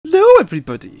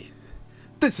everybody,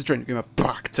 this is StrangerGamer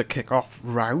back to kick off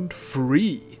round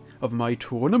 3 of my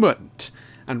tournament,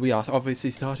 and we are obviously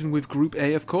starting with Group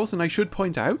A, of course, and I should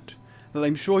point out that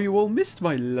I'm sure you all missed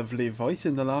my lovely voice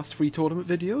in the last 3 tournament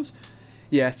videos.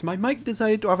 Yes, my mic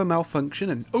decided to have a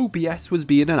malfunction and OBS was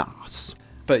being an arse.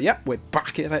 But yeah, we're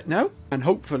back at it now, and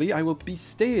hopefully I will be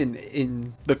staying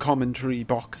in the commentary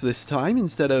box this time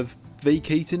instead of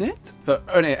vacating it. But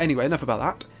anyway, enough about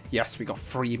that. Yes, we got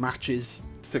 3 matches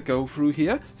to go through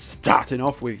here, starting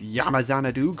off with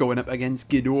Yamaxanadu going up against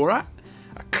Ghidorah,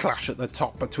 a clash at the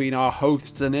top between our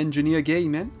hosts and Engineer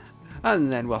Gaming,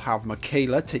 and then we'll have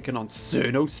Mikaela taking on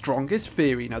Cirno's strongest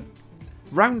fairy. Now,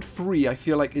 round 3 I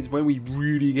feel like is when we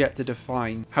really get to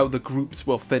define how the groups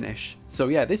will finish. So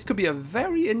yeah, this could be a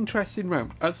very interesting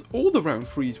round, as all the round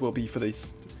 3s will be for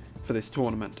this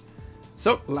tournament.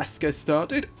 So let's get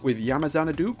started with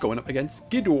Yamaxanadu going up against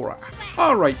Ghidorah.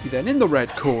 Alrighty then, in the red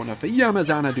corner for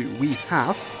Yamaxanadu we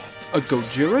have a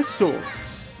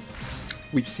Ghidorah.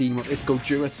 We've seen what this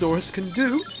Ghidorah can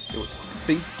do. It's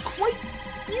been quite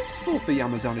useful for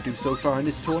Yamaxanadu so far in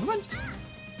this tournament.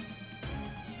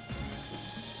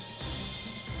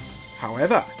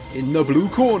 However, in the blue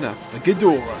corner for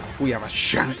Ghidorah we have a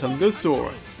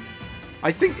Shantungosaurus.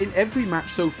 I think in every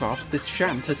match so far, this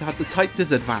Shant has had the type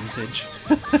disadvantage.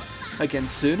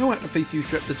 Against Cirno, had to face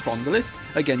Ustrep Spondylus.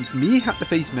 Against me, had to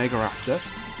face Megaraptor.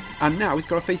 And now he's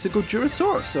got to face a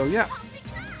Ghidorah. So yeah,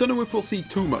 don't know if we'll see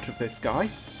too much of this guy.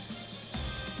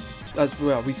 As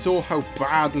well, we saw how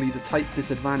badly the type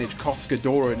disadvantage cost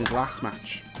Ghidorah in his last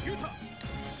match.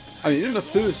 I mean, in the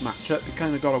first matchup, he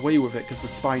kind of got away with it because the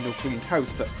Spino cleaned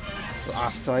house, but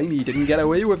last time he didn't get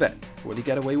away with it. Will he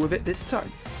get away with it this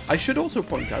time? I should also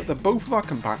point out that both of our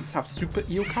combatants have Super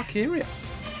Eocarcharia.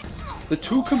 The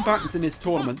 2 combatants in this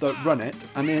tournament that run it,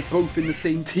 and they're both in the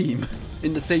same team,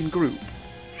 in the same group.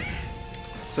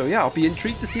 So yeah, I'll be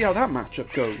intrigued to see how that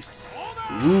matchup goes.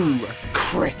 Ooh, a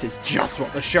crit is just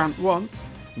what the Shant wants.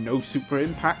 No super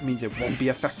impact means it won't be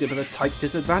affected by the type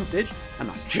disadvantage, and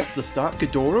that's just the start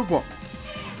Ghidorah wants.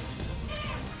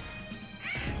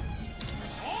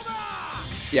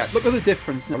 Yeah, look at the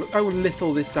difference now. Look how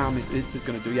little this damage this is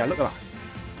going to do. Yeah, look at that.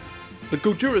 The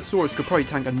Ghidorah could probably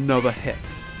tank another hit.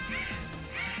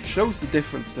 Shows the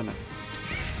difference, doesn't it?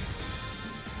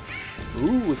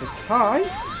 Ooh, it's a tie.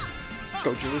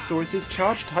 Ghidorah is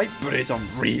charge type, but it's on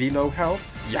really low health.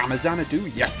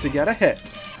 Yamaxanadu yet to get a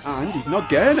hit. And he's not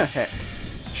getting a hit.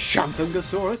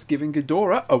 Shantungosaurus giving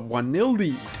Ghidorah a 1-0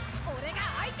 lead.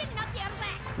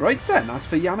 Right then, as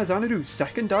for Yamaxanadu's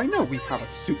second dino, we have a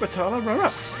Super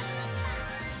Talarosaurus.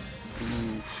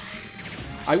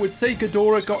 I would say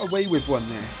Ghidorah got away with one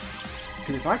there.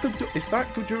 Because if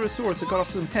that Ghidorah had got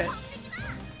off some hits,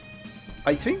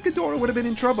 I think Ghidorah would have been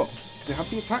in trouble. They have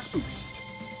the attack boost.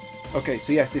 Okay,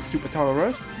 so yes, this Super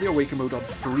Talarosaurus, the Awaken mode on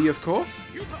 3 of course.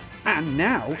 And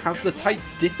now has the type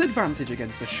disadvantage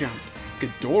against the Shant.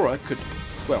 Ghidorah could,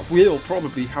 well, will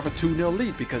probably have a 2-0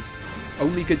 lead because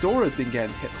only Ghidorah's been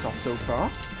getting hits off so far.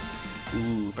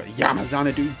 Ooh, but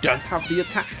Yamaxanadu does have the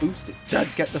attack boost, it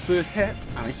does get the first hit,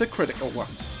 and it's a critical one.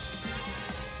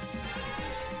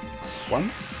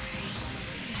 Once.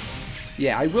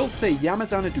 Yeah, I will say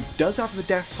Yamaxanadu does have the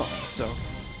Deathfire, so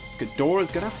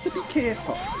Ghidorah's gonna have to be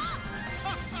careful.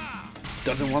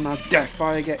 Doesn't want that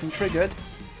Deathfire getting triggered.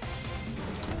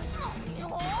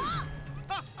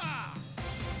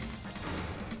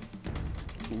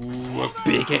 Ooh, a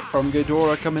big hit from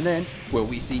Ghidorah coming in. Will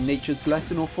we see Nature's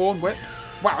Blessing or Thorn Whip?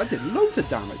 Wow, I did loads of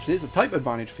damage. There's a type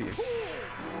advantage for you.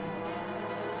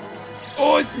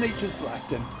 Oh, it's Nature's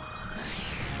Blessing.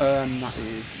 That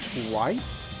is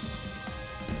twice.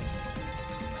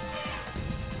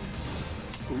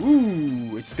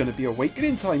 Ooh, it's going to be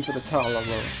awakening time for the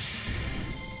Talarosaurus.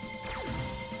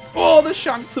 Oh, the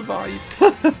Shant survived.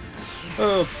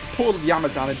 Poor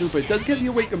Yamaxanadu, but it does get the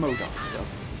Awaken mode off, so.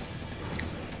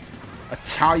 A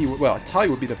tie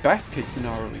would be the best case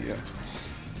scenario here.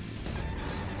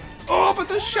 Oh, but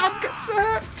the Shant gets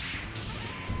hurt!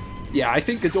 Yeah, I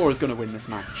think Ghidorah's going to win this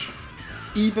match.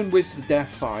 Even with the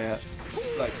Deathfire,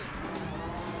 like...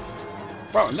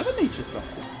 Wow, another Nature's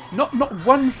Blessing. Not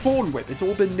one Thorn Whip, it's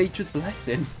all been Nature's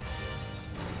Blessing.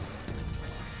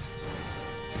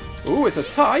 Oh, it's a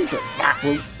tie, but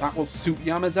that will suit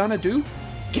Yamaxanadu.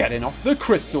 Getting off the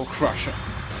Crystal Crusher.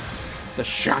 The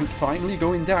Shant finally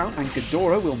going down, and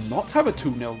Ghidorah will not have a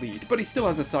 2-0 lead, but he still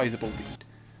has a sizable lead.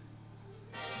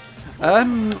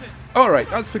 Alright,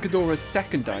 as for Ghidorah's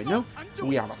second dino,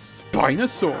 we have a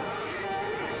Spinosaurus.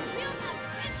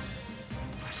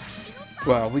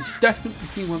 Well, we've definitely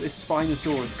seen what this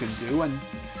Spinosaurus can do, and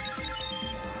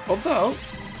although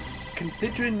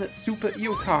considering that Super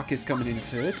Eocark is coming in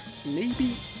third,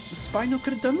 maybe the Spino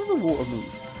could have done with a water move.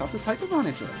 Have the type of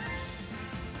manager.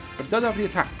 But it does have the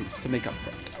attack boost to make up for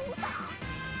it.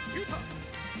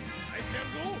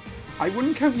 I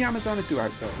wouldn't count Yamaxanadu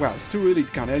out though. Well, it's too early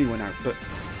to count anyone out, but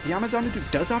Yamaxanadu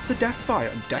does have the Death Fire,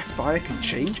 and Death Fire can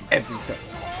change everything.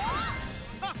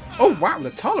 Oh wow,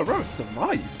 the Talarora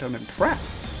survived. I'm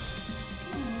impressed.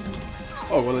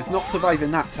 Oh well, it's not surviving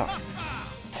that time.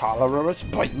 Talarora's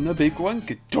biting the big one,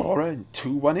 Ghidorah and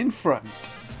 2-1 in front.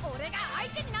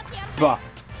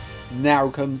 But now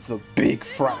comes the big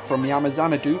threat from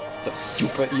Yamaxanadu, the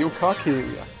Super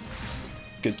Eocark.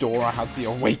 Ghidorah has the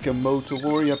Awaken mode to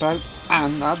worry about,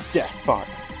 and that Death Fire.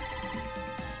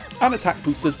 And attack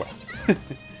boost as well.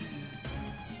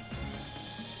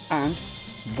 And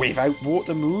without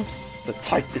water moves, the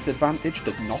type disadvantage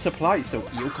does not apply, so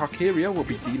Eocark will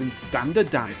be dealing standard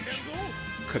damage.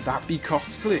 Could that be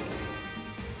costly?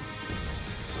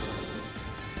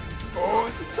 Oh,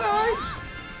 it's a tie!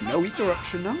 No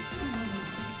interruption now.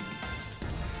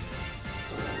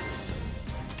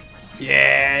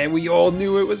 Yeah, we all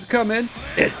knew it was coming.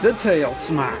 It's a tail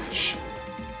smash.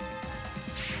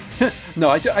 No,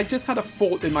 I just had a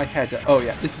thought in my head that, oh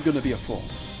yeah, this is going to be a fall.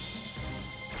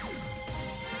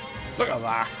 Look at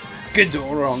that.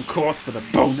 Ghidorah on course for the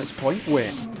bonus point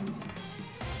win.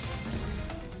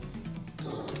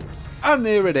 And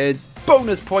there it is.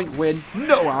 Bonus point win.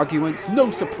 No arguments. No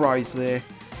surprise there.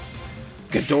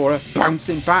 Ghidorah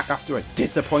bouncing back after a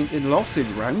disappointing loss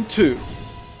in round 2.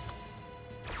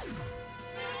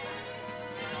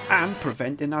 And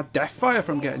preventing our Death Fire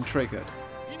from getting triggered.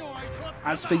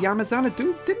 As for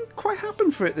Yamaxanadu, didn't quite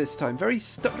happen for it this time. Very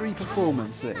stuttery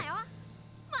performance there.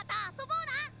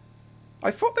 I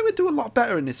thought they would do a lot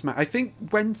better in this match. I think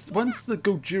once the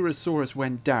Gojirasaurus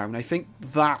went down, I think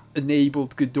that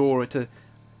enabled Ghidorah to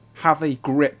have a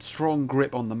strong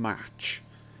grip on the match.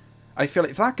 I feel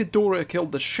like if that Ghidorah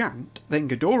killed the Shant, then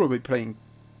Ghidorah would be playing...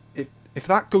 If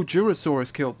that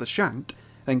Gojirasaurus killed the Shant,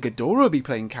 then Ghidorah would be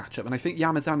playing catch-up, and I think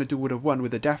Yamaxanadu would have won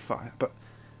with a Death Fire. But,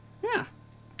 yeah,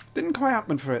 didn't quite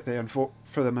happen for it there for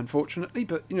them, unfortunately.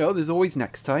 But, you know, there's always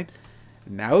next time.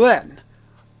 Now then,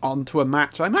 on to a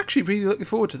match. I'm actually really looking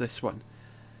forward to this one.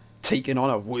 Taking on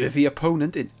a worthy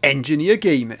opponent in Engineer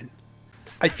Gaming.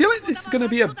 I feel like this is going to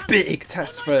be a big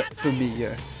test for me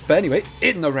here. But anyway,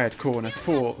 in the red corner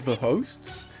for the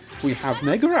hosts, we have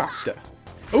Megaraptor.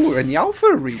 Oh, we're in the Alpha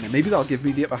Arena. Maybe that'll give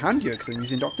me the upper hand here because I'm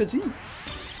using Dr. Z.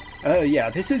 Yeah,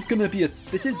 this is gonna be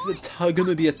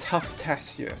a tough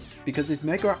test here because this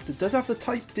Megaraptor does have the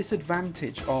type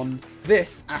disadvantage on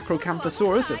this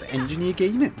Acrocanthosaurus of Engineer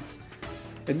Gaming's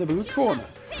in the blue corner.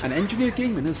 And Engineer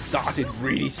Gaming has started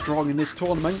really strong in this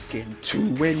tournament, getting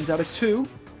 2 wins out of 2,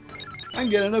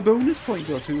 and getting a bonus point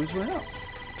or 2 as well.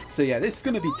 So yeah, this is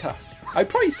gonna be tough. I'd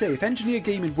probably say if Engineer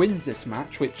Gaming wins this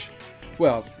match, which,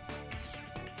 well,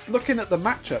 looking at the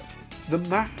matchup,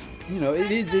 you know, it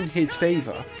is in his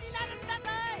favour.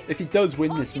 If he does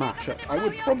win this matchup, I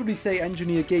would probably say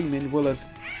Engineer Gaming would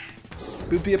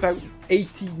be about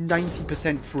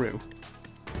 80–90% through.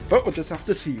 But we'll just have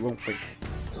to see, won't we?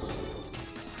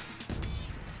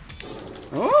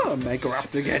 Oh,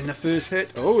 Megaraptor getting the first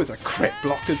hit. Oh, it's a crit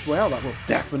block as well. That will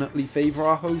definitely favour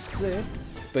our host there.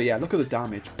 But yeah, look at the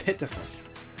damage. Pitiful.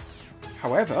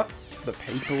 However, the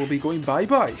paper will be going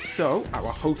bye-bye. So,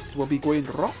 our hosts will be going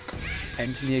rock.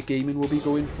 Engineer Gaming will be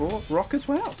going for rock as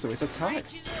well. So it's a tie.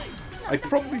 I'd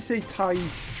probably say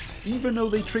ties, even though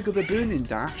they trigger the burning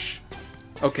dash.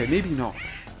 Okay, maybe not.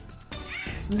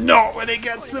 Not when it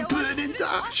gets the burning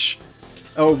dash!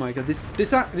 Oh my god, this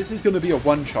is going to be a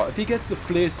one-shot. If he gets the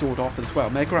flare sword off as well,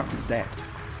 Megaraptor's dead.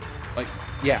 Like,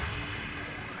 yeah.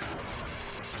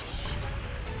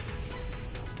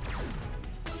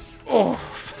 Oh,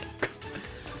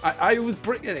 I was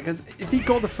breaking it, because if he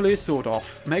got the flare sword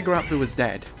off, Megaraptor was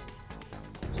dead.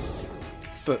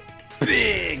 But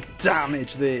big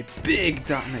damage there, big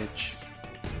damage.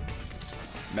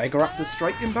 Megaraptor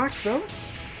striking back though,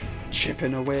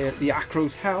 chipping away at the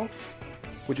Acro's health,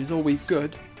 which is always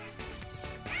good.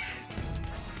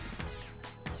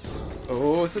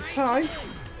 Oh, it's a tie.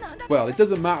 Well, it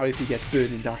doesn't matter if he gets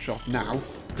Burning Dash off now,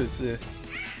 because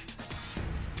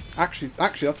actually,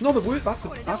 that's not the word. That's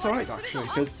alright actually,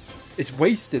 because it's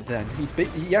wasted then.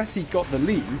 Yes, he's got the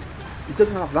lead. He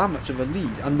doesn't have that much of a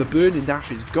lead, and the Burning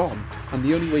Dash is gone, and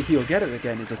the only way he'll get it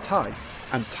again is a tie.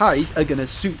 And ties are gonna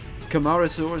suit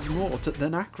Camarasaurus more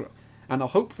than Acro, and I'll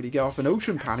hopefully get off an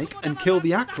Ocean Panic and kill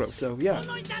the Acro. So yeah,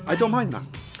 I don't mind that.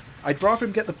 I'd rather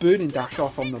him get the Burning Dash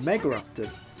off on the Megaraptor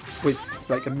with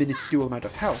like a minuscule amount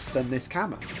of health than this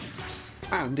Kama.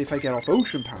 And if I get off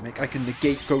Ocean Panic, I can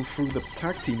negate go through the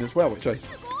tag team as well, which I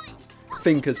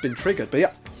think has been triggered. But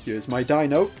yeah, here's my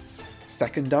dino.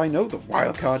 Second dino, the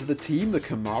wild card of the team, the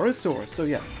Camarasaurus. So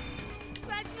yeah,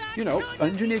 you know,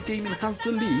 Engineer Gaming has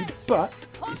the lead, but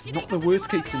it's not the worst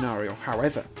case scenario.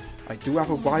 However, I do have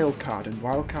a wild card, and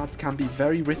wild cards can be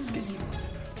very risky.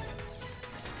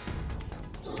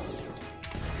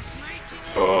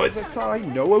 Oh, it's a tie.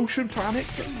 No Ocean Panic.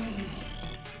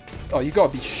 Oh, you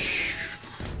gotta be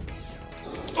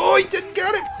oh, he didn't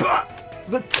get it, but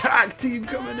the tag team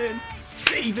coming in,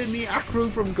 saving the acro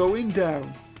from going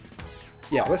down.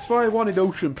 Yeah, that's why I wanted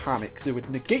Ocean Panic, because it would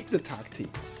negate the tag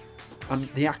team, and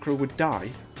the acro would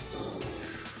die.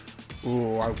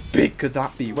 Oh, how big could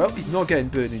that be? Well, he's not getting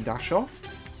Burning Dash off,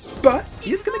 but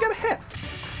he is going to get a hit.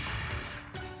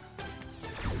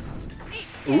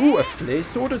 Ooh, a Flare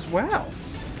Sword as well.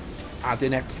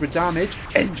 Adding extra damage,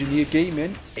 Engineer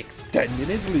Gaming extending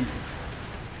his lead.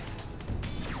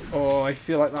 Oh, I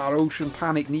feel like that Ocean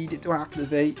Panic needed to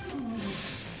activate.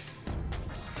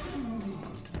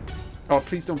 Oh,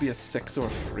 please don't be a 6 or a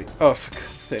 3. Oh, for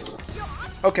God's sake.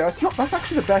 Okay, that's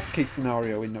actually the best case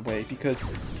scenario in a way, because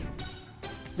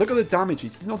look at the damage.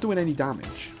 He's not doing any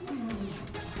damage.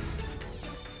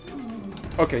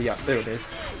 Okay, yeah, there it is.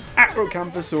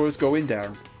 Acrocanthosaurus going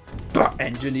down. But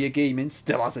Engineer Gaming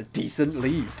still has a decent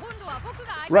lead.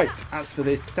 Right, as for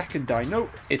this second dino,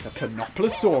 it's a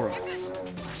Panoplosaurus.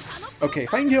 Okay,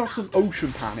 if I can get off some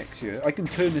Ocean Panics here, I can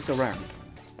turn this around.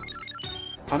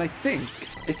 And I think,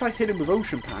 if I hit him with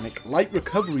Ocean Panic, Light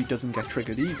Recovery doesn't get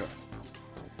triggered either.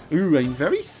 Ooh, I'm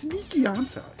very sneaky,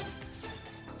 aren't I?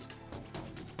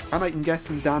 And I can get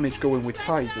some damage going with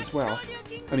ties as well.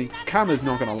 I mean, Kama's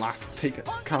not going to last,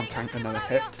 can't tank another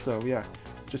hit, so yeah.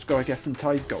 Just gotta get some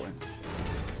ties going.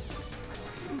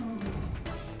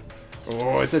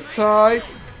 Oh, it's a tie!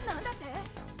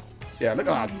 Yeah, look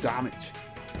at that damage.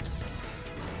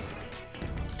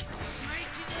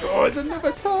 Oh, it's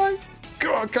another tie!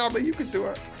 Go on, Kama, you can do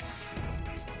it.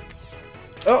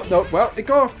 Oh, no, well, it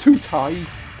got off 2 ties.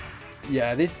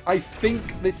 Yeah, I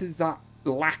think this is that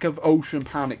lack of Ocean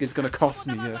Panic is going to cost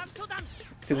me here.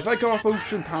 Because if I go off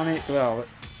Ocean Panic, well,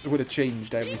 it would have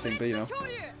changed everything, but you know.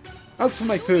 As for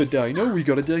my third dino, we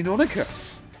got a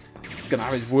Deinonychus. He's going to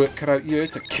have his work cut out here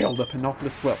to kill the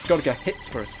Panoplos. Well, it's got to get hits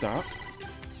for a start.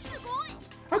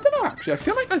 I don't know, actually. I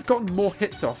feel like I've gotten more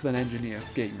hits off than Engineer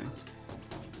Gaming.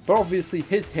 But obviously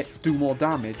his hits do more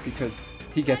damage because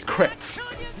he gets crits.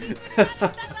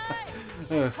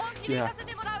 Yeah.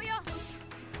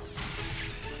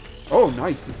 Oh,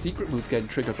 nice. The secret move getting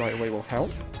triggered right away will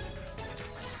help.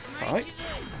 Tie.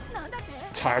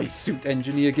 Tie suit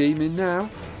Engineer Gaming now.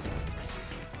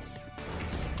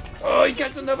 Oh, he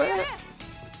gets another hit.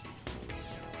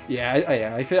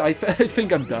 Yeah, I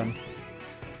think I'm done.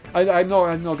 I'm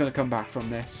not going to come back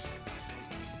from this.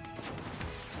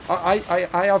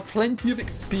 I have plenty of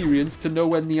experience to know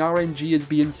when the RNG is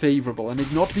being favourable and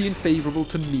is not being favourable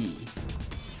to me.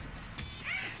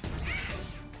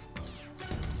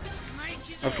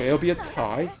 Okay, it'll be a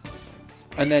tie.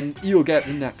 And then he'll get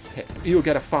the next hit. He'll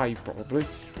get a 5 probably.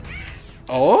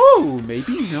 Oh,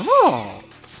 maybe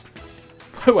not.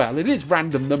 Well, it is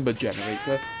random number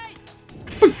generator.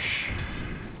 Boosh!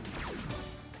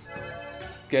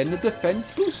 Getting the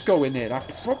defense boost going here.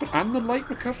 And the light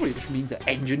recovery, which means that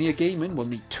Engineer Gaming will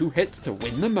need 2 hits to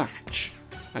win the match.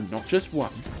 And not just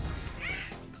 1.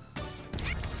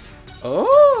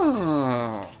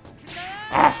 Oh!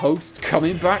 Our host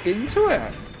coming back into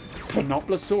it.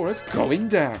 Panoplosaurus going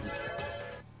down.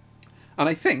 And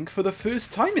I think for the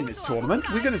first time in this tournament,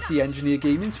 we're going to see Engineer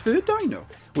Gaming's third dino,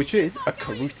 which is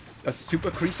a Super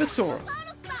Creephosaurus.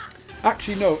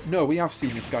 Actually, no, we have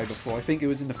seen this guy before. I think it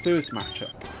was in the first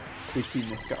matchup we've seen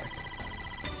this guy.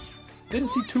 Didn't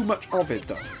see too much of it,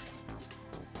 though.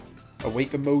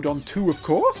 Awaken mode on 2, of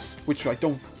course, which I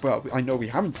know we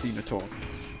haven't seen at all.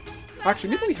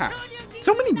 Actually, maybe we have.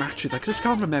 So many matches, I just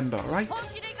can't remember, right?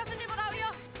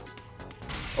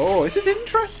 Oh, this is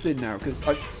interesting now, because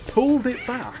I pulled it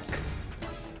back.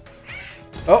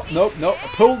 Oh, no, I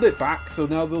pulled it back, so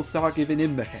now they'll start giving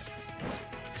him the hits.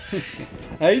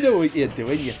 I know what you're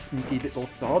doing, you sneaky little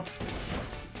sod.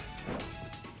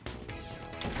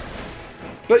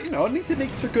 But, you know, at least it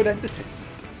makes for good entertainment.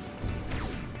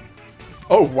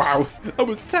 Oh, wow. That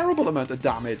was a terrible amount of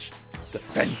damage.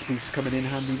 Defense boost coming in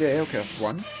handy there. Okay, that's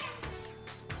once.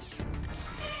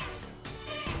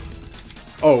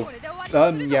 Oh.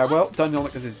 Yeah, well,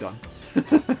 Deinonychus is done.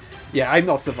 Yeah, I'm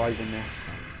not surviving this.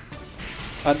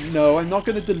 And no, I'm not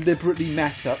going to deliberately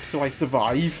mess up so I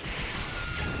survive.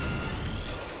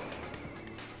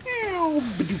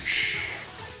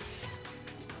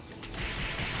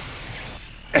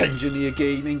 Engineer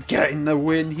Gaming getting the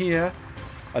win here.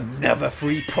 Another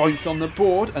 3 points on the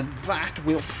board, and that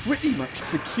will pretty much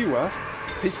secure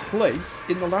his place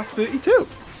in the last 32.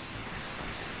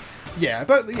 Yeah,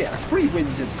 3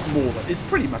 wins is more than, it's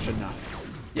pretty much enough.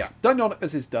 Yeah, Dinosaur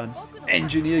is done.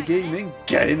 Engineer Gaming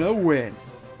getting a win.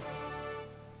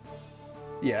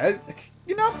 Yeah,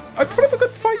 you know, I put up a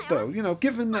good fight though, you know,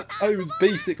 given that I was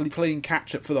basically playing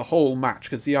catch-up for the whole match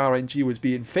because the RNG was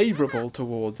being favourable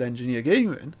towards Engineer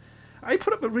Gaming. I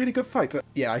put up a really good fight, but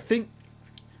yeah, I think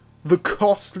the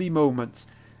costly moments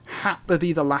had to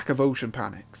be the lack of ocean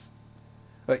panics.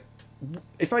 Like,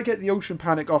 if I get the ocean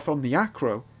panic off on the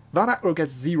acro, that acro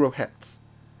gets 0 hits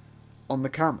on the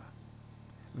camera.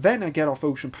 Then I get off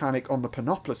ocean panic on the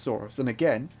Panoplosaurus, and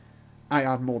again, I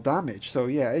add more damage. So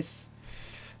yeah, it's...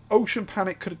 Ocean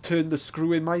panic could have turned the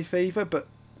screw in my favour, but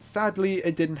sadly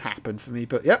it didn't happen for me.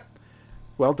 But yep,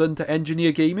 well done to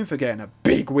Engineer Gaming for getting a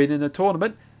big win in a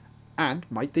tournament. And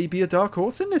might they be a dark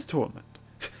horse in this tournament?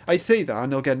 I say that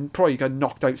and they'll probably get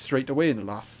knocked out straight away in the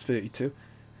last 32.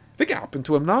 I think it happened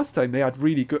to them last time. They had a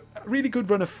really good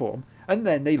run of form, and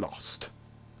then they lost.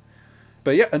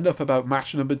 But yeah, enough about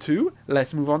match number 2.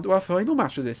 Let's move on to our final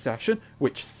match of this session,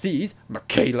 which sees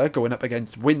Mikaela going up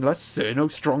against winless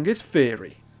Cirno's strongest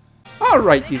fairy.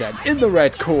 Alrighty then, in the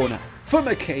red corner, for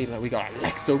Mikaela, we got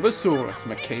Alexovosaurus.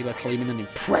 Mikaela claiming an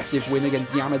impressive win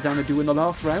against Yamaxanadu in the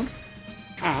last round.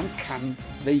 And can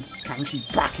she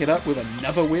back it up with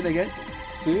another win against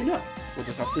Cirno? We'll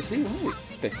just have to see, won't we?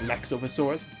 This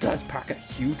Alexovosaurus does pack a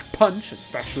huge punch,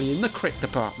 especially in the crit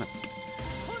department.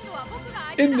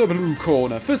 In the blue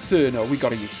corner for Cirno, we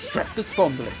got a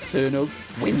Eustreptospondylus. Cirno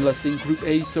winless in Group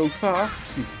A so far.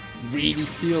 You really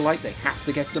feel like they have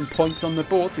to get some points on the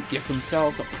board to give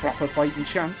themselves a proper fighting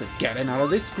chance of getting out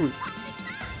of this group.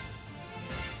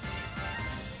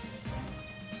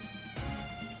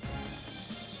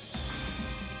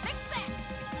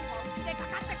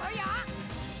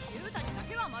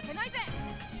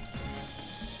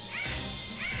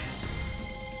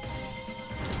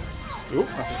 Oh,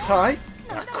 that's a tie.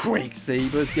 That Quake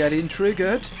Saber's getting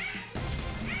triggered.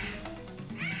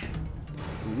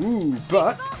 Ooh,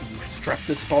 but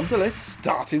Eustreptospondylus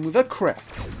starting with a crit.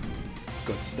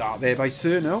 Good start there by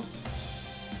Cirno.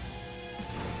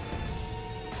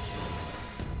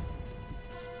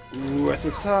 Ooh, that's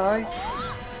a tie.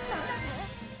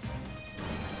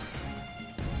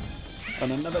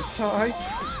 And another tie.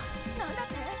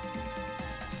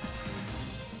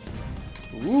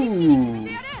 Ooh,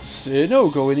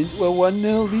 Cirno going into a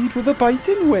 1-0 lead with a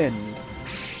biting win.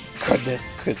 Could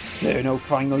Cirno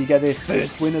finally get their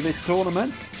first win of this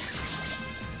tournament?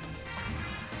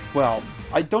 Well,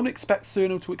 I don't expect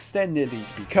Cirno to extend their lead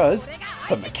because,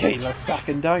 for Mikaela's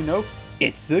second dino,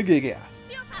 it's the Giga.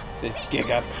 This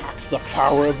Giga packs the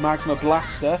power of Magma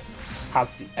Blaster,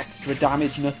 has the extra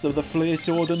damageness of the Flare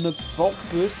Sword and the Bulk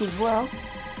Burst as well.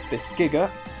 This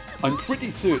Giga, I'm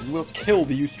pretty certain, will kill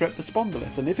the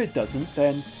Eustreptospondylus, and if it doesn't,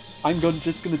 then I'm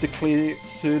just going to declare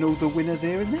Cirno the winner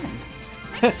there and then.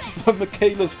 But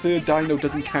Mikaela's third dino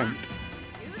doesn't count.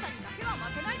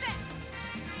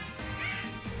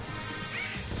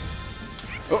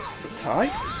 Oh, it's a tie.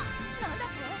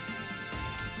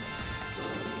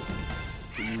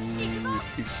 Ooh,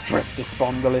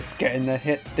 Eustreptospondylus getting the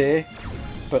hit there.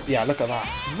 But yeah, look at that.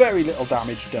 Very little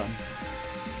damage done.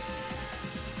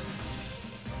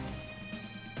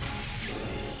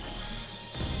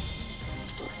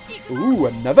 Ooh,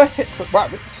 another hit. Wow,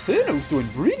 Cirno's doing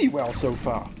really well so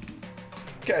far.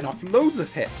 Getting off loads of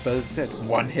hits, but as I said,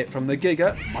 one hit from the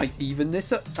Giga might even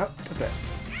this up a bit.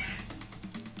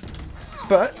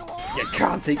 But you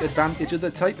can't take advantage of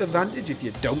the type advantage if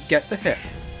you don't get the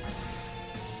hits.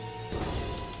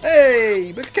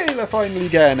 Hey, Mikaela finally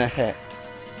getting a hit.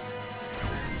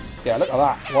 Yeah, look at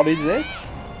that. What is this?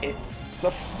 It's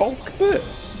a Bulk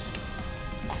Burst.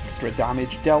 Extra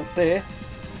damage dealt there.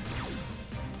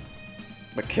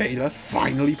 Mikaela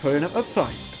finally putting up a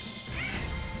fight.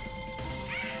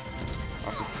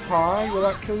 That's a tie. Will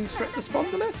that kill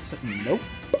Eustreptospondylus? Nope.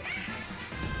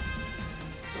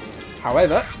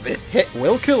 However, this hit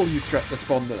will kill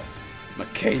Eustreptospondylus.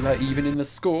 Mikaela even in the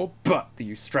score, but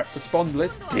the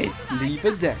Eustreptospondylus did leave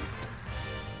a dent.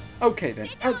 Okay then,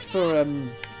 as for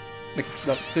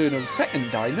Cirno's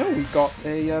second dino, we've got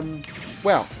a,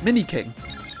 well, Mini King.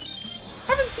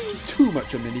 Haven't seen too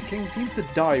much of Mini King, seems to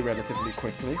die relatively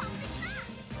quickly.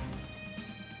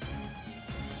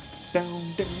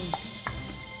 Down, down.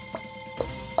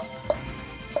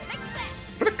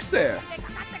 Brixer!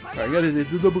 Right, I gotta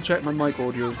double check my mic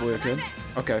audio is working.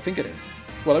 Okay, I think it is.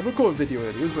 Well, I recorded a video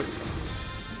earlier, it was working fine.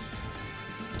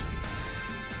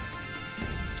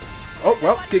 Oh,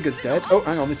 well, Giga's dead. Oh,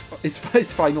 hang on, it's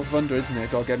Final Thunder, isn't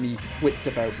it? Gotta get me wits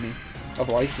about me.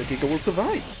 Otherwise, the Giga will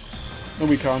survive. And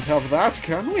we can't have that,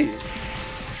 can we?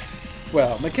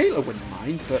 Well, Mikaela wouldn't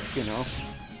mind, but, you know.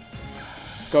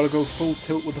 Gotta go full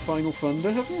tilt with the Final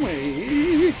Thunder, haven't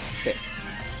we? Okay.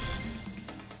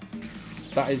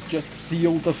 That has just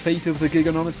sealed the fate of the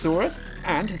Giganotosaurus,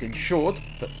 and has ensured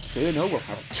that Cirno will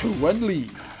have a 2-1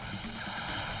 lead.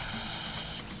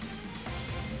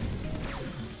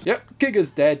 Yep,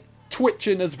 Giga's dead,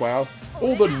 twitching as well,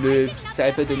 all the nerves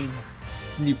severed and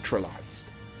neutralised.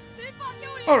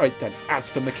 Alright then, as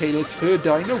for Mikaela's third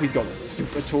dino, we've got a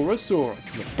Super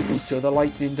Torosaurus, the brute of the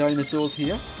lightning dinosaurs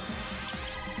here.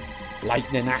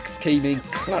 Lightning Axe came in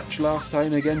clutch last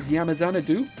time against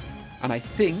Yamaxanadu, and I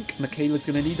think Mikaela's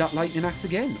going to need that Lightning Axe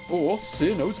again, or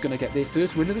Cirno's going to get their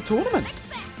first win of the tournament.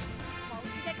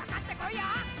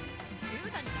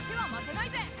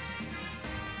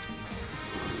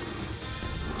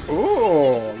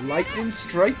 Oh, Lightning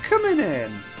Strike coming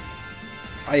in.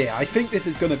 Oh yeah, I think this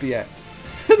is going to be it.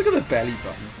 Look at the belly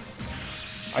button.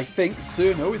 I think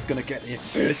Cirno is going to get their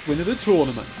first win of the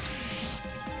tournament.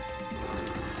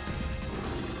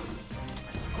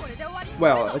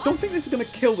 Well, I don't think this is going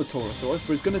to kill the Torosaurus,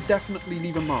 but it's going to definitely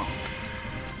leave a mark.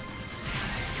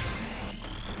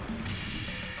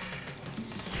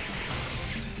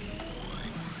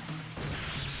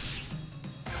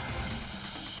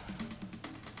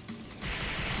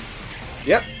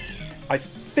 Yep, I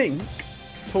think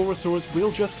Torosaurus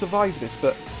will just survive this,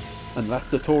 but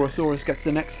unless the Torosaurus gets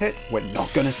the next hit, we're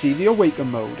not going to see the Awaken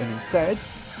mode, and instead,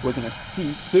 we're going to see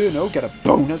Cirno get a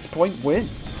bonus point win.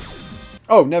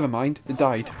 Oh, never mind, it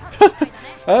died.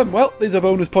 Well, there's a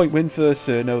bonus point win for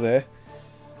Cirno there.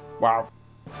 Wow.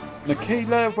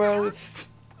 Mikaela, well,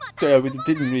 it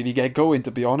didn't really get going,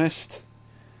 to be honest.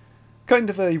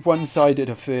 Kind of a one-sided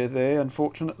affair there,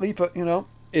 unfortunately, but, you know,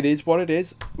 it is what it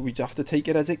is. We just have to take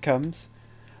it as it comes.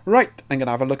 Right, I'm going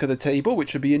to have a look at the table, which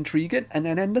should be intriguing, and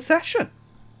then end the session.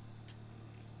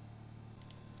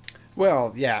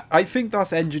 Well, yeah, I think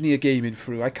that's Engineer Gaming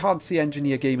through. I can't see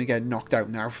Engineer Gaming getting knocked out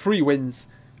now. 3 wins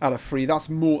out of 3, that's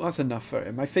enough for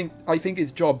him. I think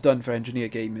it's job done for Engineer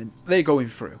Gaming. They're going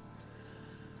through.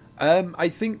 I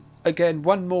think, again,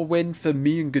 one more win for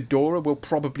me and Ghidorah will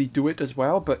probably do it as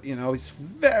well, but, you know, it's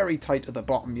very tight at the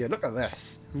bottom here. Look at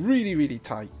this. Really, really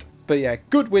tight. But yeah,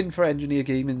 good win for Engineer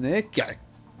Gaming there. Yeah,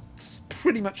 it's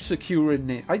pretty much secure in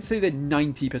it. I'd say they're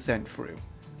 90% through.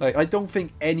 Like, I don't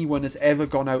think anyone has ever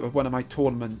gone out of one of my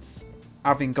tournaments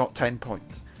having got 10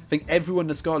 points. I think everyone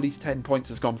that's got at least 10 points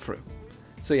has gone through.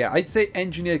 So yeah, I'd say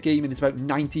Engineer Gaming is about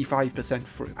 95%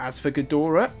 through. As for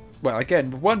Ghidorah, well,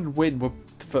 again, one win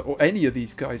for any of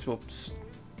these guys will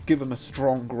give them a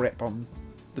strong grip on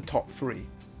the top 3.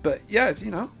 But yeah, you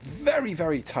know, very,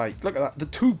 very tight. Look at that. The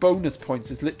 2 bonus points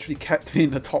has literally kept me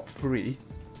in the top 3.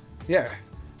 Yeah.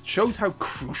 Shows how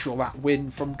crucial that win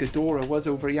from Ghidorah was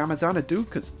over Yamaxanadu,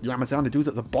 because Yamaxanadu's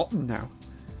at the bottom now.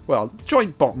 Well,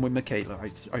 joint bottom with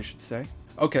Mikaela, I should say.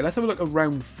 Okay, let's have a look at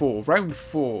round 4. Round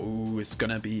 4, ooh, it's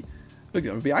gonna be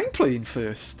I'm playing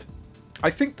first.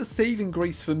 I think the saving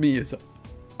grace for me is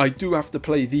I do have to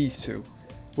play these 2,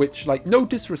 which, like, no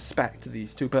disrespect to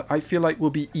these 2, but I feel like will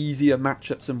be easier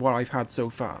matchups than what I've had so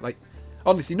far. Like,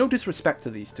 honestly, no disrespect to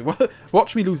these 2.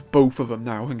 Watch me lose both of them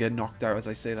now and get knocked out as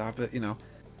I say that, but, you know.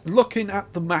 Looking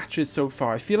at the matches so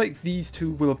far, I feel like these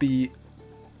 2 will be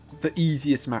the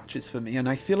easiest matches for me, and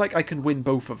I feel like I can win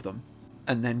both of them.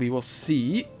 And then we will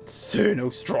see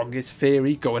Cirno's Strongest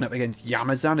Fairy going up against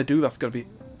Yamaxanadu. That's going to be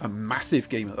a massive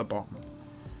game at the bottom.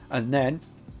 And then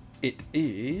it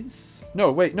is...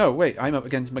 No, wait, I'm up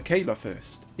against Mikaela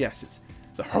first. Yes, it's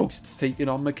the hosts taking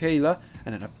on Mikaela,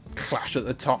 and then a clash at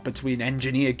the top between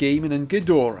Engineer Gaming and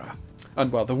Ghidorah.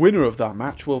 And, well, the winner of that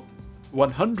match will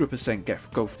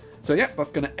 100% go. So yeah,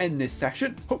 that's going to end this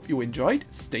session. Hope you enjoyed.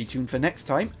 Stay tuned for next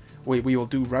time, where we will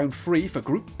do round 3 for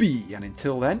Group B. And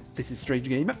until then, this is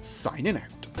StrangerGamer signing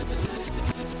out.